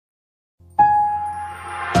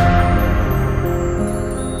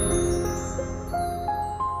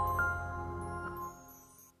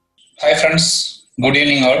friends, good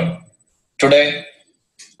evening all. Today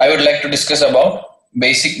I would like to discuss about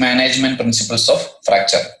basic management principles of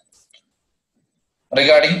fracture.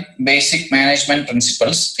 Regarding basic management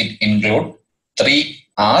principles, it include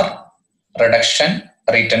 3R: reduction,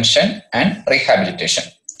 retention and rehabilitation.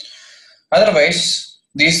 Otherwise,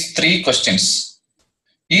 these three questions: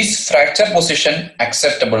 is fracture position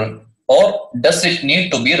acceptable or does it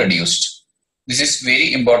need to be reduced? This is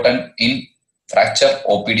very important in fracture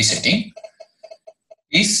OPD setting.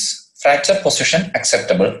 Is fracture position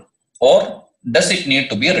acceptable or does it need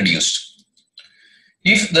to be reduced?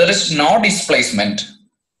 If there is no displacement,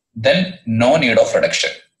 then no need of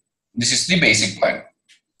reduction. This is the basic point.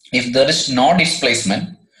 If there is no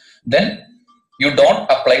displacement, then you don't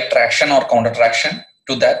apply traction or counter traction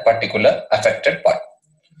to that particular affected part,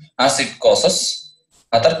 as it causes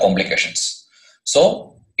other complications.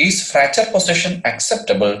 So, is fracture position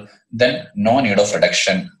acceptable? Then no need of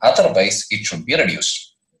reduction, otherwise it should be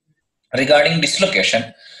reduced. Regarding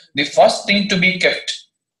dislocation, the first thing to be kept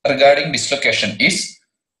regarding dislocation is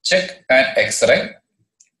check an X-ray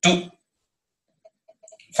to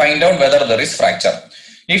find out whether there is fracture.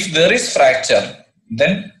 If there is fracture,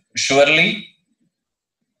 then surely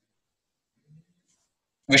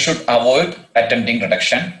we should avoid attempting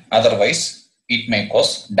reduction, otherwise it may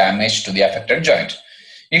cause damage to the affected joint.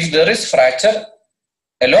 If there is fracture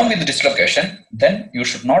along with dislocation, then you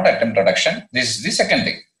should not attempt reduction. This is the second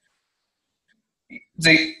thing.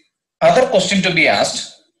 The other question to be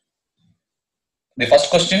asked, the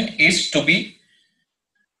first question is to be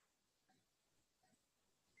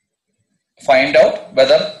find out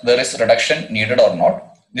whether there is reduction needed or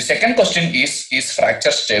not. The second question is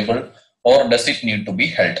fracture stable or does it need to be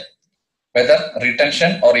held? Whether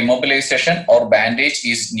retention or immobilization or bandage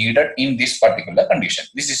is needed in this particular condition.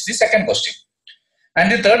 This is the second question. And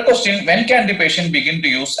the third question, when can the patient begin to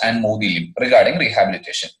use and move the limb regarding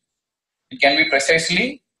rehabilitation? It can be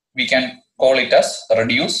precisely, we can call it as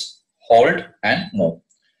reduce, hold and move.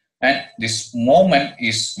 And this movement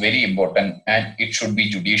is very important and it should be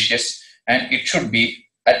judicious and it should be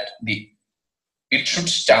it should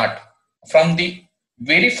start from the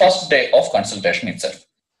very first day of consultation itself.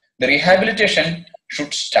 The rehabilitation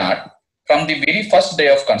should start from the very first day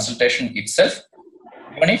of consultation itself,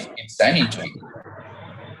 even if it's an injury.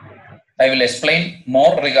 I will explain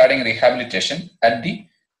more regarding rehabilitation at the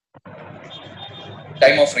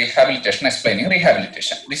time of rehabilitation, explaining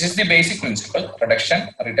rehabilitation. This is the basic principle: reduction,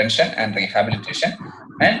 retention and rehabilitation.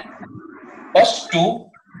 And first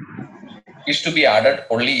two is to be added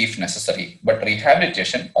only if necessary, but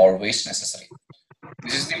rehabilitation always necessary.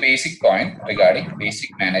 This is the basic point regarding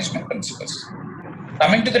basic management principles.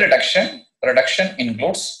 Coming to the reduction, reduction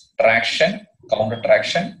includes traction, counter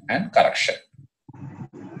traction and correction.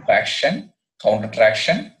 Traction, counter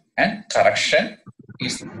traction and correction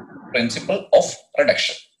is the principle of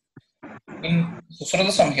reduction. In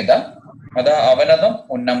Susruta Samhita, Mada Avanadam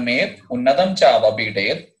Unnamir, Unnadam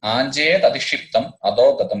Chavabidere, Anje Adishiptam,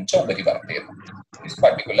 Adogatam Chabarivartir. This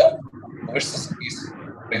particular verse is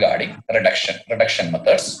regarding reduction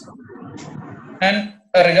methods. And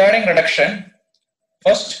regarding reduction,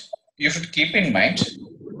 first you should keep in mind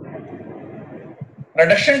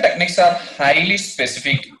reduction techniques are highly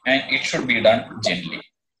specific and it should be done gently.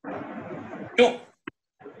 To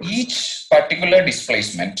each particular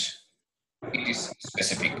displacement, it is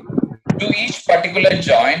specific. To each particular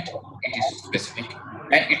joint, it is specific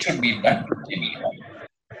and it should be done gently.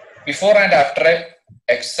 Before and after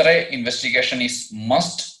X-ray investigation is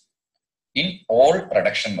must in all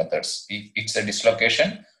reduction methods. If it's a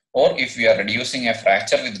dislocation or if we are reducing a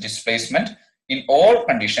fracture with displacement, in all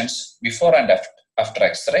conditions, before and after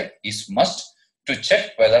X-ray is must to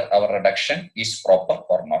check whether our reduction is proper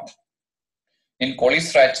or not. In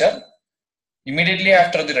Colles fracture, immediately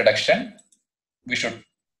after the reduction, we should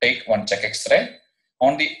take one check X-ray.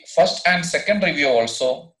 On the first and second review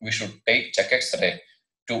also, we should take check X-ray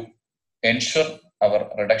to ensure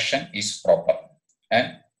our reduction is proper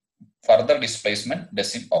and further displacement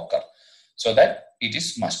doesn't occur. So that it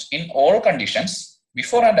is must. In all conditions,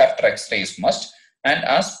 before and after X-ray is must, and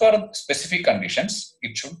as per specific conditions,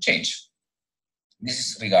 it should change. This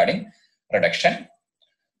is regarding reduction.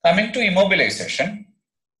 Coming to immobilization,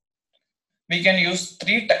 we can use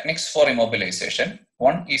three techniques for immobilization.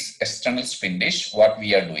 One is external spindage, what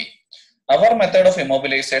we are doing. Our method of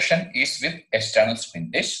immobilization is with external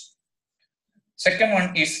spindage. Second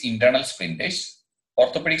one is internal spindage.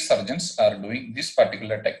 Orthopedic surgeons are doing this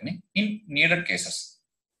particular technique in needed cases.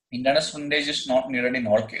 Internal spindage is not needed in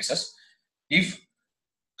all cases. If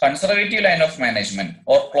conservative line of management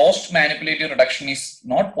or closed manipulative reduction is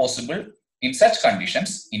not possible, In such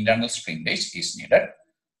conditions, internal splintage is needed.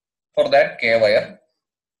 For that, K-wire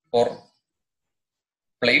or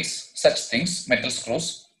plates, such things, metal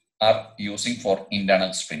screws are using for internal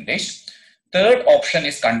splintage. Third option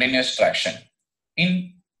is continuous traction.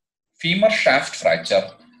 In femur shaft fracture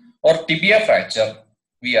or tibia fracture,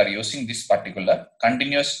 we are using this particular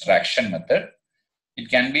continuous traction method. It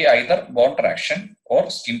can be either bone traction or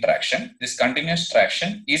skin traction. This continuous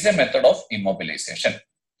traction is a method of immobilization.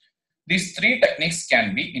 These three techniques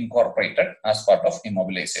can be incorporated as part of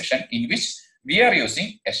immobilization, in which we are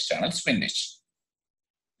using external splintage.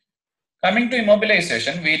 Coming to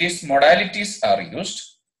immobilization, various modalities are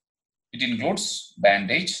used. It includes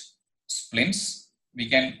bandage, splints. We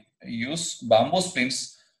can use bamboo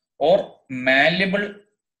splints or malleable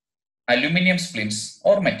aluminum splints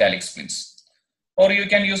or metallic splints. Or you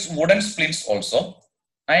can use wooden splints also.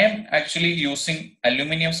 I am actually using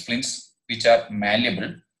aluminum splints which are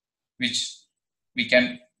malleable, which we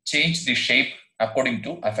can change the shape according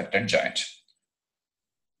to affected joint.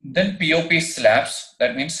 Then POP slabs,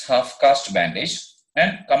 that means half cast bandage,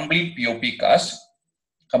 and complete POP cast.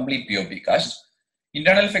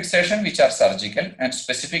 Internal fixation, which are surgical, and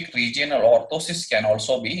specific regional orthosis can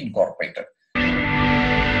also be incorporated.